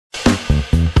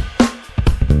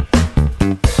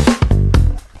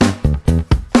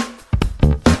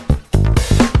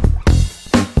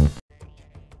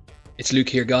It's Luke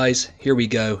here, guys. Here we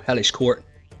go. Hellish Quart.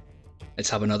 Let's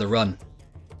have another run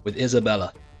with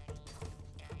Isabella.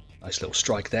 Nice little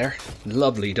strike there.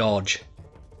 Lovely dodge.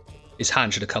 His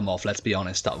hand should have come off, let's be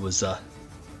honest. That was a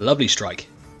lovely strike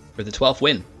for the 12th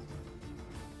win.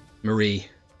 Marie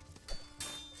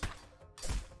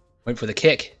went for the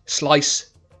kick.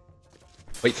 Slice.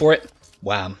 Wait for it.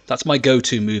 Wham. That's my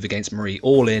go-to move against Marie.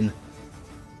 All in.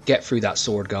 Get through that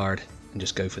sword guard and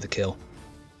just go for the kill.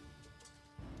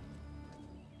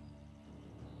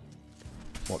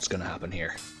 What's going to happen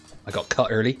here? I got cut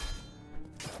early.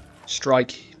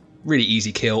 Strike. Really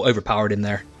easy kill. Overpowered in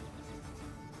there.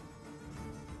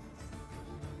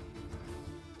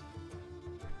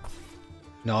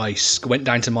 Nice. Went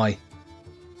down to my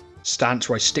stance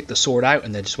where I stick the sword out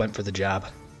and then just went for the jab.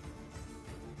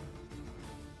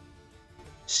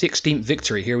 16th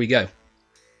victory. Here we go.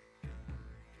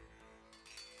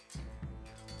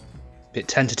 Bit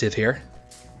tentative here.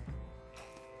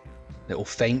 Little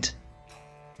feint.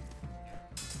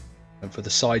 Went for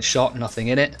the side shot. Nothing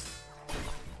in it.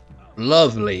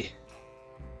 Lovely.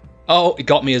 Oh, it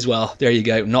got me as well. There you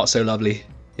go. Not so lovely.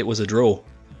 It was a draw.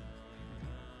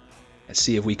 Let's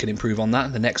see if we can improve on that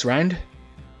in the next round.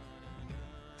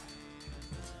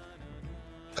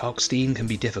 Kalkstein can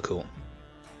be difficult.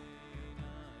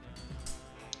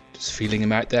 Just feeling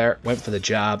him out there. Went for the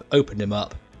jab. Opened him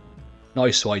up.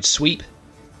 Nice wide sweep.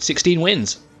 16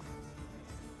 wins.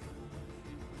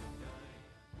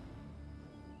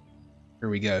 Here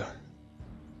we go.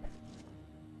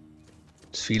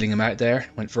 Just feeling him out there.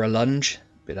 Went for a lunge.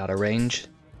 Bit out of range.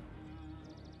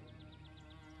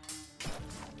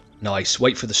 Nice.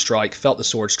 Wait for the strike. Felt the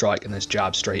sword strike and this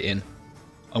jab straight in.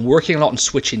 I'm working a lot on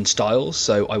switching styles,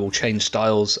 so I will change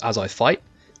styles as I fight,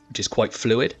 which is quite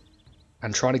fluid,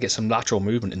 and trying to get some lateral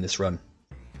movement in this run.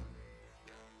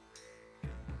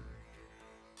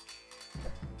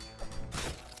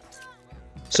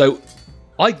 So,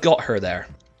 I got her there.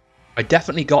 I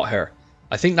definitely got her.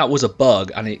 I think that was a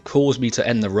bug, and it caused me to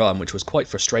end the run, which was quite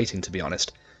frustrating, to be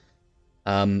honest.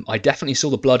 I definitely saw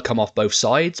the blood come off both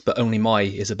sides, but only my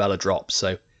Isabella dropped.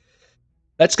 So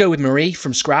let's go with Marie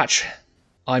from scratch.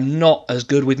 I'm not as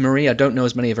good with Marie. I don't know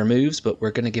as many of her moves, but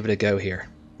we're going to give it a go here.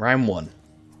 Round 1.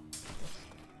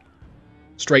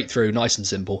 Straight through, nice and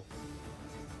simple.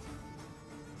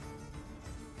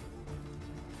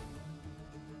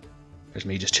 There's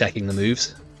me just checking the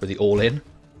moves for the all-in.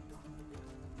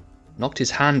 Knocked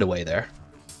his hand away there.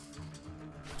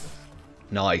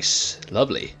 Nice.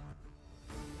 Lovely.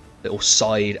 Little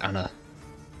side and a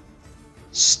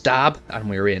stab, and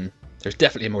we're in. There's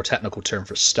definitely a more technical term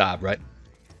for stab, right?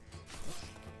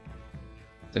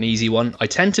 It's an easy one. I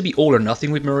tend to be all or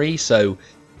nothing with Marie, so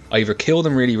I either kill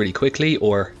them really, really quickly,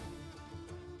 or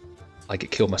I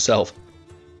get killed myself.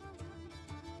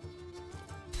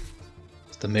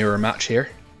 It's the mirror match here.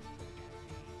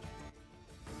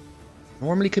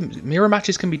 Normally, mirror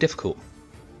matches can be difficult.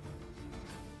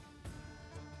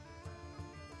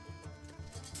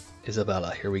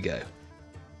 Isabella, here we go.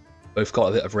 Both got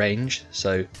a bit of range,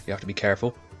 so you have to be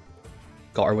careful.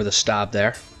 Got her with a stab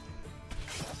there.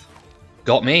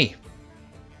 Got me.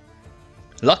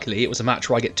 Luckily, it was a match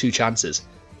where I get 2 chances.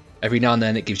 Every now and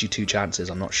then it gives you 2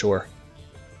 chances. I'm not sure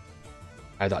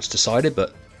how that's decided,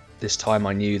 but this time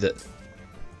I knew that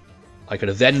I could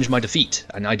avenge my defeat,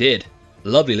 and I did.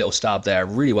 Lovely little stab there,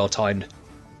 really well timed.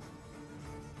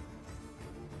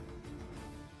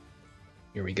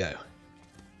 Here we go.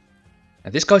 Now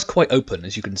this guy's quite open,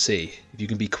 as you can see. If you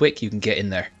can be quick, you can get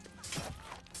in there.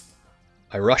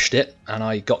 I rushed it, and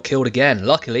I got killed again.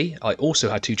 Luckily, I also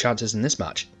had 2 chances in this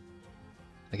match.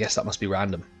 I guess that must be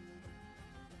random.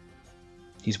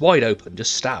 He's wide open,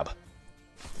 just stab.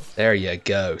 There you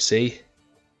go, see?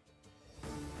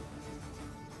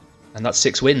 And that's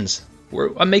 6 wins.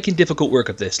 I'm making difficult work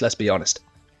of this, let's be honest.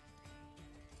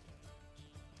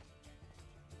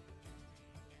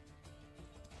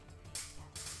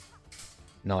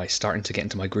 Nice, starting to get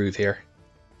into my groove here.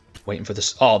 Waiting for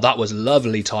this. Oh, that was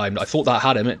lovely timed. I thought that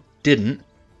had him. It didn't.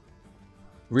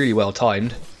 Really well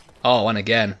timed. Oh, and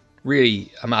again.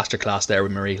 Really a masterclass there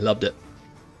with Marie. Loved it.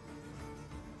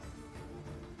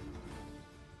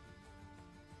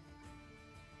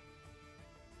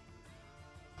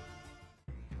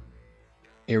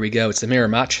 Here we go. It's the mirror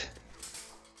match.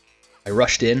 I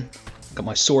rushed in. Got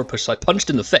my sword pushed. So I punched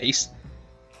in the face.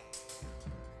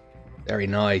 Very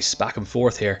nice. Back and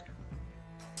forth here.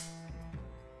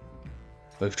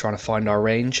 Both trying to find our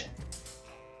range.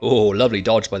 Oh, lovely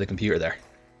dodge by the computer there.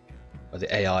 By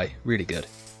the AI. Really good.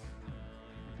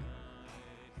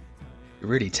 A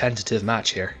really tentative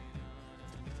match here.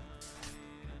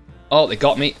 Oh, they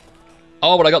got me.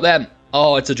 Oh, but I got them.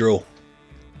 Oh, it's a draw.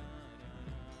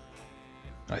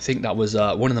 I think that was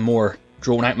one of the more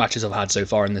drawn out matches I've had so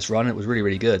far in this run. It was really,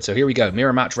 really good. So here we go,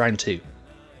 mirror match round 2.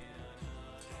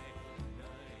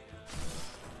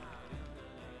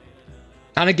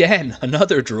 And again,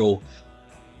 another draw.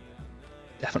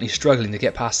 Definitely struggling to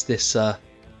get past this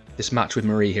this match with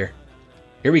Marie here.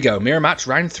 Here we go, mirror match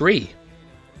round 3.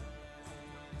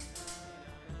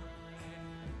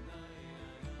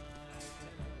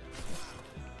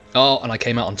 Oh, and I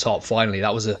came out on top finally.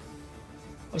 That was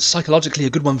psychologically a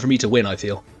good one for me to win, I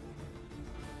feel.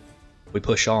 We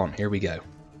push on. Here we go.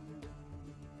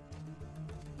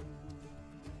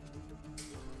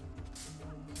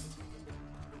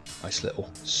 Nice little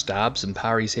stabs and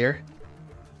parries here.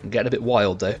 I'm getting a bit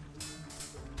wild though.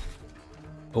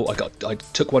 Oh, I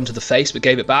took one to the face but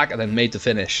gave it back and then made the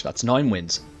finish. That's 9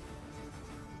 wins.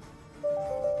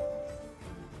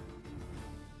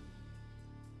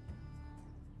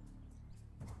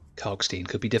 Cogstein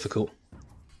could be difficult.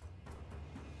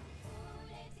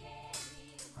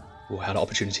 Oh, had an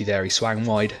opportunity there. He swung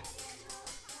wide.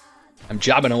 I'm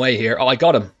jabbing away here. Oh, I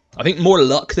got him. I think more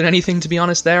luck than anything, to be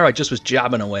honest there. I just was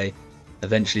jabbing away.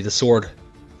 Eventually the sword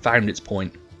found its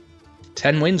point.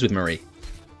 10 wins with Marie.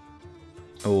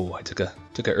 Oh, I took a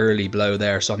early blow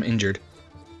there, so I'm injured.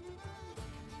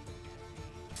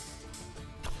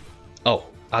 Oh,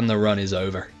 and the run is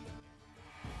over.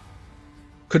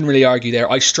 Couldn't really argue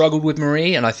there. I struggled with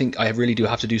Marie, and I think I really do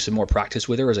have to do some more practice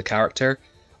with her as a character.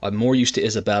 I'm more used to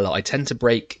Isabella. I tend to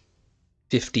break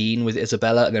 15 with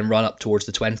Isabella and then run up towards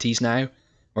the 20s now.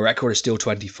 My record is still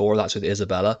 24, that's with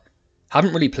Isabella.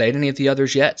 Haven't really played any of the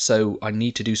others yet, so I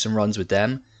need to do some runs with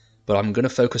them. But I'm going to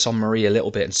focus on Marie a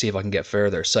little bit and see if I can get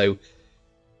further. So,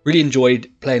 really enjoyed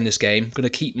playing this game. Going to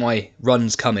keep my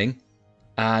runs coming.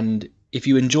 And if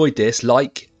you enjoyed this,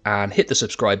 like and hit the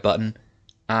subscribe button.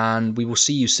 And we will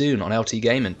see you soon on LT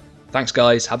Gaming. Thanks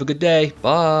guys, have a good day,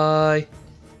 bye!